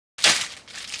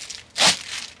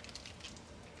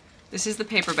This is the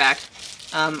paperback.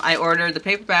 I ordered the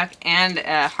paperback and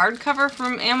a hardcover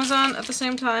from Amazon at the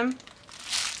same time.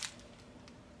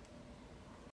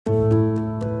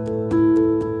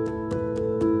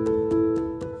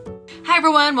 Hi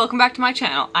everyone, welcome back to my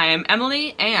channel. I am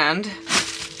Emily and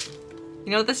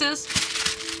you know what this is?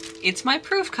 It's my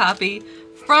proof copy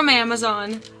from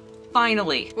Amazon,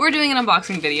 finally. We're doing an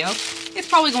unboxing video. It's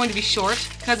probably going to be short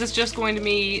because it's just going to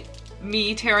be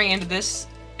me tearing into this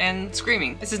and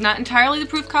screaming. This is not entirely the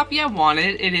proof copy I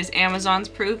wanted. It is Amazon's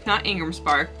proof, not Ingram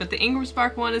Spark, but the Ingram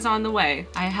Spark one is on the way.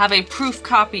 I have a proof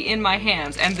copy in my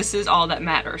hands, and this is all that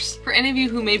matters. For any of you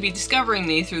who may be discovering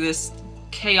me through this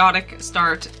chaotic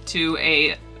start to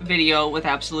a video with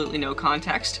absolutely no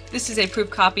context, this is a proof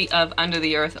copy of Under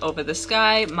the Earth, Over the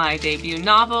Sky, my debut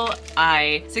novel.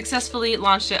 I successfully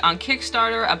launched it on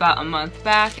Kickstarter about a month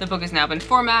back. The book has now been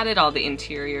formatted, all the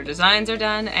interior designs are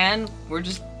done, and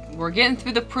we're getting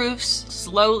through the proofs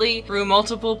slowly through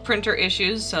multiple printer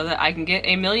issues so that I can get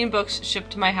a million books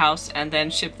shipped to my house and then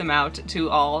ship them out to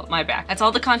all my back. That's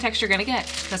all the context you're gonna get,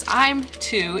 because I'm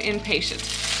too impatient.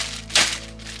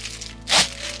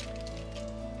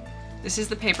 This is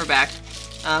the paperback.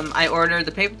 I ordered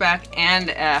the paperback and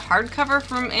a hardcover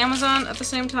from Amazon at the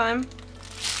same time.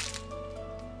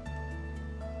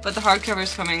 But the hardcover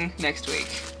is coming next week.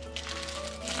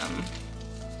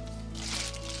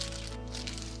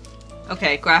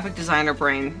 Okay, graphic designer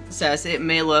brain says it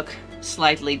may look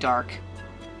slightly dark.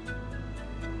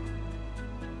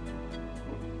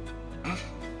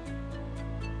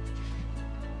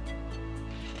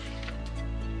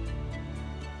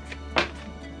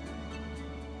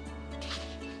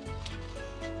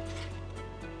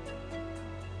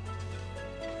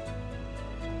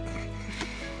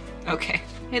 Okay.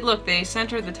 Hey look, they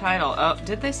centered the title. Oh,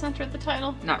 did they center the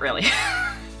title? Not really.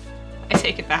 I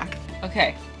take it back.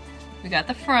 Okay. We got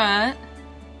the front,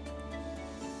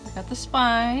 we got the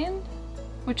spine,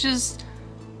 which is,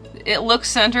 it looks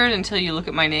centered until you look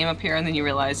at my name up here and then you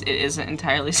realize it isn't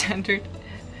entirely centered.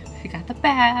 We got the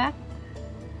back,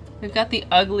 we've got the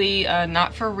ugly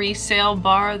not for resale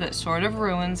bar that sort of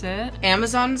ruins it.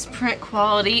 Amazon's print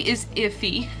quality is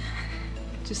iffy.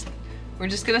 We're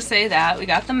just gonna say that. We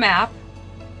got the map.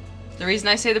 The reason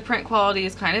I say the print quality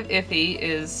is kind of iffy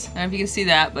is, I don't know if you can see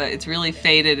that, but it's really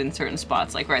faded in certain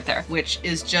spots, like right there, which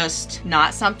is just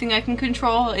not something I can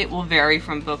control. It will vary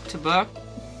from book to book.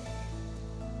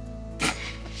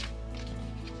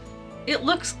 It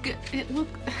looks good.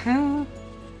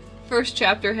 First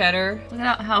chapter header. Look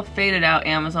at how faded out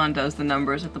Amazon does the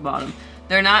numbers at the bottom.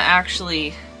 They're not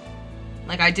actually,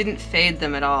 like, I didn't fade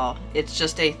them at all. It's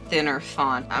just a thinner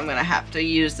font. I'm gonna have to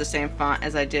use the same font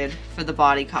as I did for the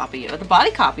body copy. But the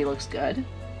body copy looks good.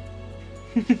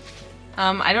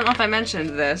 I don't know if I mentioned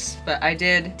this, but I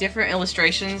did different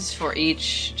illustrations for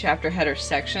each chapter header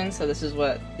section. So this is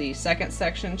what the second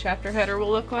section chapter header will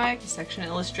look like. The section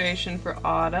illustration for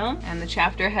autumn and the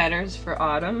chapter headers for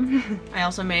autumn. I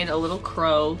also made a little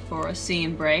crow for a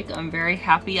scene break. I'm very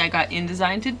happy I got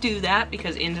InDesign to do that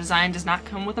because InDesign does not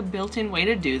come with a built-in way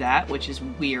to do that, which is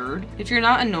weird. If you're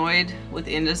not annoyed with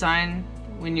InDesign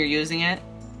when you're using it,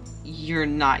 you're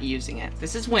not using it.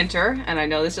 This is winter, and I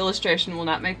know this illustration will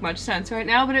not make much sense right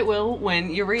now, but it will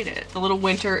when you read it. The little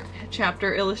winter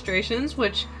chapter illustrations,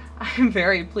 which I'm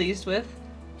very pleased with.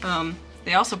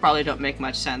 They also probably don't make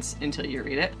much sense until you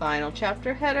read it. Final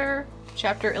chapter header,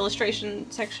 chapter illustration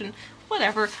section,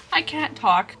 whatever. I can't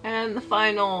talk. And the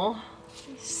final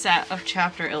set of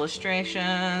chapter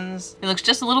illustrations. It looks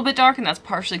just a little bit dark, and that's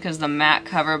partially because of the matte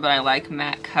cover, but I like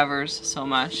matte covers so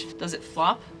much. Does it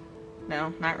flop?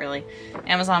 No, not really.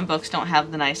 Amazon books don't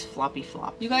have the nice floppy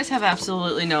flop. You guys have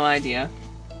absolutely no idea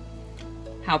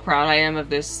how proud I am of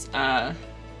this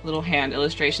little hand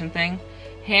illustration thing.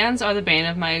 Hands are the bane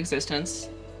of my existence.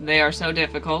 They are so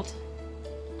difficult.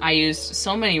 I used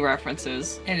so many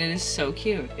references, and it is so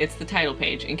cute. It's the title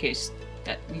page, in case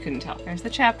that you couldn't tell. There's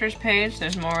the chapters page.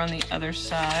 There's more on the other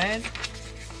side.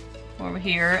 Over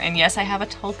here. And yes, I have a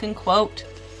Tolkien quote.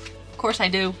 Of course I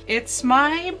do. It's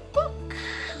my book.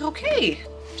 Okay.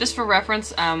 Just for reference,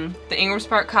 the Ingram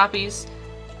Spark copies,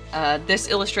 this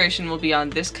illustration will be on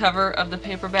this cover of the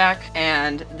paperback,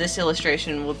 and this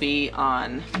illustration will be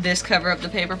on this cover of the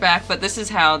paperback, but this is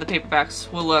how the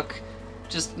paperbacks will look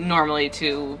just normally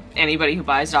to anybody who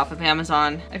buys it off of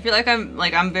Amazon. I feel like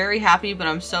I'm very happy, but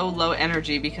I'm so low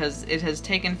energy because it has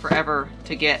taken forever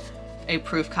to get a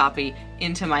proof copy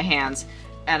into my hands,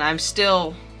 and I'm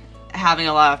still having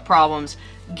a lot of problems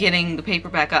getting the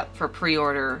paperback up for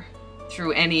pre-order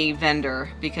through any vendor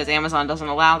because Amazon doesn't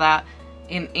allow that.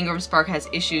 Ingram Spark has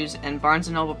issues, and Barnes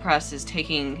 & Noble Press is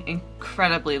taking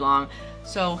incredibly long.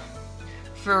 So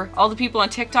For all the people on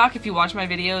TikTok, if you watch my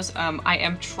videos, I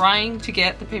am trying to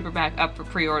get the paperback up for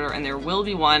pre-order, and there will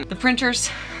be one. The printers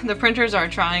are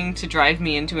trying to drive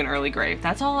me into an early grave.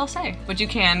 That's all I'll say. But you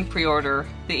can pre-order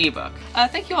the ebook.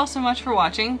 Thank you all so much for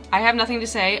watching. I have nothing to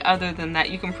say other than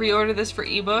that you can pre-order this for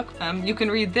ebook. You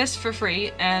can read this for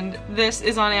free, and this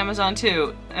is on Amazon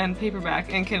too, and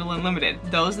paperback and Kindle Unlimited.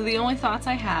 Those are the only thoughts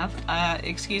I have.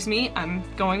 Excuse me, I'm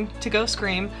going to go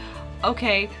scream.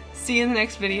 Okay, see you in the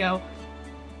next video.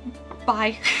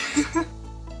 Bye.